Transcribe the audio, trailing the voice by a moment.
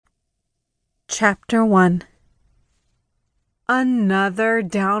Chapter 1. Another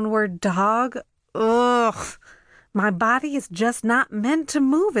downward dog? Ugh! My body is just not meant to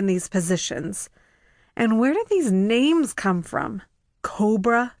move in these positions. And where do these names come from?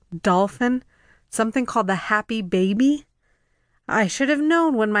 Cobra? Dolphin? Something called the Happy Baby? I should have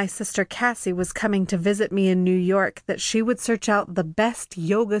known when my sister Cassie was coming to visit me in New York that she would search out the best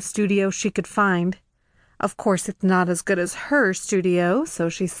yoga studio she could find. Of course, it's not as good as her studio, so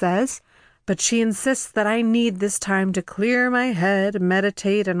she says, but she insists that I need this time to clear my head,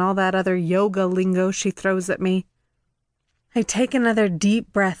 meditate, and all that other yoga lingo she throws at me. I take another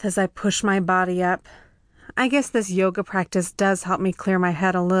deep breath as I push my body up. I guess this yoga practice does help me clear my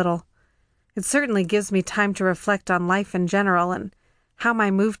head a little. It certainly gives me time to reflect on life in general and how my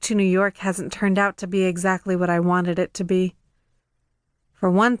move to New York hasn't turned out to be exactly what I wanted it to be. For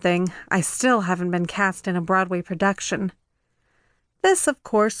one thing, I still haven't been cast in a Broadway production. This, of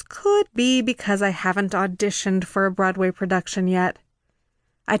course, could be because I haven't auditioned for a Broadway production yet.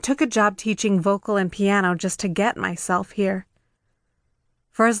 I took a job teaching vocal and piano just to get myself here.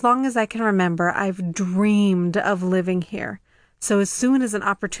 For as long as I can remember, I've dreamed of living here, so as soon as an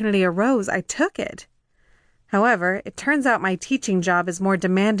opportunity arose, I took it. However, it turns out my teaching job is more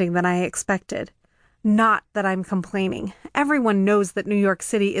demanding than I expected. Not that I'm complaining. Everyone knows that New York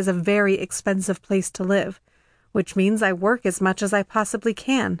City is a very expensive place to live, which means I work as much as I possibly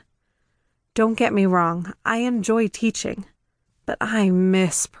can. Don't get me wrong, I enjoy teaching, but I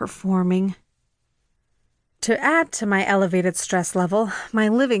miss performing. To add to my elevated stress level, my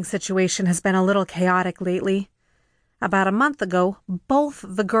living situation has been a little chaotic lately. About a month ago, both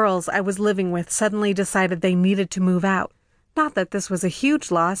the girls I was living with suddenly decided they needed to move out. Not that this was a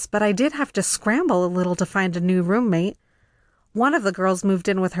huge loss, but I did have to scramble a little to find a new roommate. One of the girls moved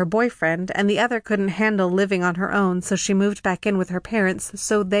in with her boyfriend, and the other couldn't handle living on her own, so she moved back in with her parents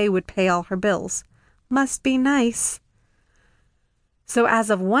so they would pay all her bills. Must be nice. So as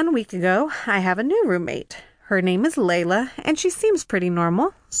of 1 week ago, I have a new roommate. Her name is Layla, and she seems pretty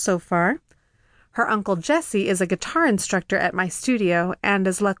normal, so far. Her uncle Jesse is a guitar instructor at my studio, and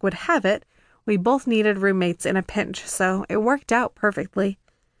as luck would have it, we both needed roommates in a pinch, so it worked out perfectly.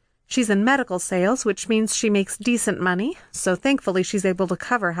 She's in medical sales, which means she makes decent money, so thankfully she's able to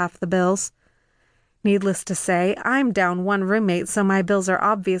cover half the bills. Needless to say, I'm down one roommate, so my bills are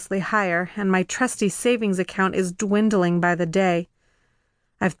obviously higher, and my trusty savings account is dwindling by the day.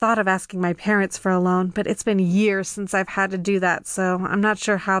 I've thought of asking my parents for a loan, but it's been years since I've had to do that, so I'm not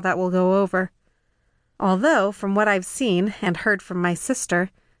sure how that will go over. Although, from what I've seen and heard from my sister,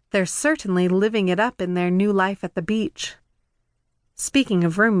 they're certainly living it up in their new life at the beach. Speaking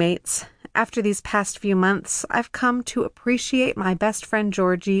of roommates, after these past few months, I've come to appreciate my best friend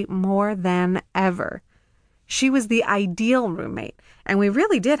Georgie more than ever. She was the ideal roommate, and we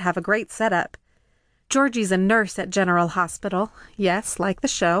really did have a great setup. Georgie's a nurse at General Hospital, yes, like the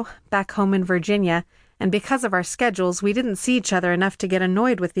show, back home in Virginia, and because of our schedules, we didn't see each other enough to get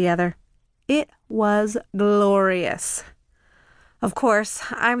annoyed with the other. It was glorious. Of course,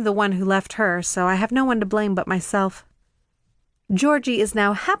 I'm the one who left her, so I have no one to blame but myself. Georgie is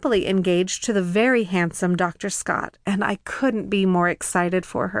now happily engaged to the very handsome Dr. Scott, and I couldn't be more excited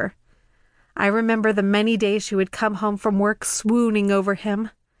for her. I remember the many days she would come home from work swooning over him.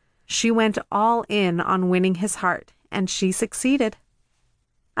 She went all in on winning his heart, and she succeeded.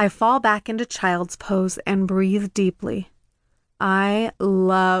 I fall back into child's pose and breathe deeply. I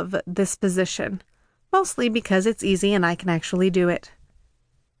love this position, mostly because it's easy and I can actually do it.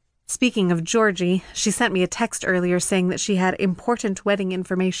 Speaking of Georgie, she sent me a text earlier saying that she had important wedding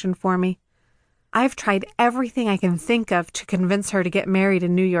information for me. I've tried everything I can think of to convince her to get married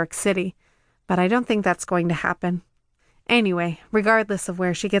in New York City, but I don't think that's going to happen. Anyway, regardless of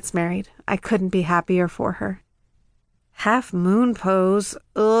where she gets married, I couldn't be happier for her. Half moon pose,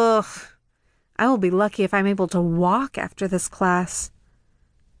 ugh. I will be lucky if I'm able to walk after this class.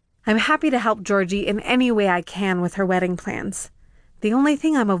 I'm happy to help Georgie in any way I can with her wedding plans. The only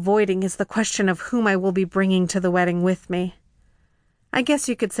thing I'm avoiding is the question of whom I will be bringing to the wedding with me. I guess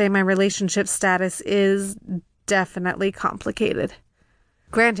you could say my relationship status is definitely complicated.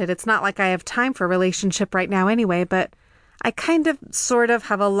 Granted, it's not like I have time for a relationship right now anyway, but I sort of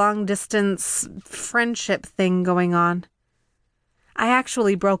have a long-distance friendship thing going on. I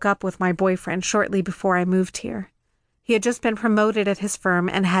actually broke up with my boyfriend shortly before I moved here. He had just been promoted at his firm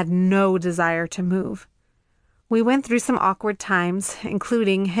and had no desire to move. We went through some awkward times,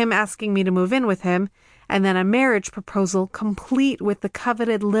 including him asking me to move in with him, and then a marriage proposal complete with the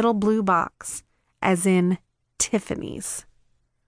coveted little blue box, as in Tiffany's.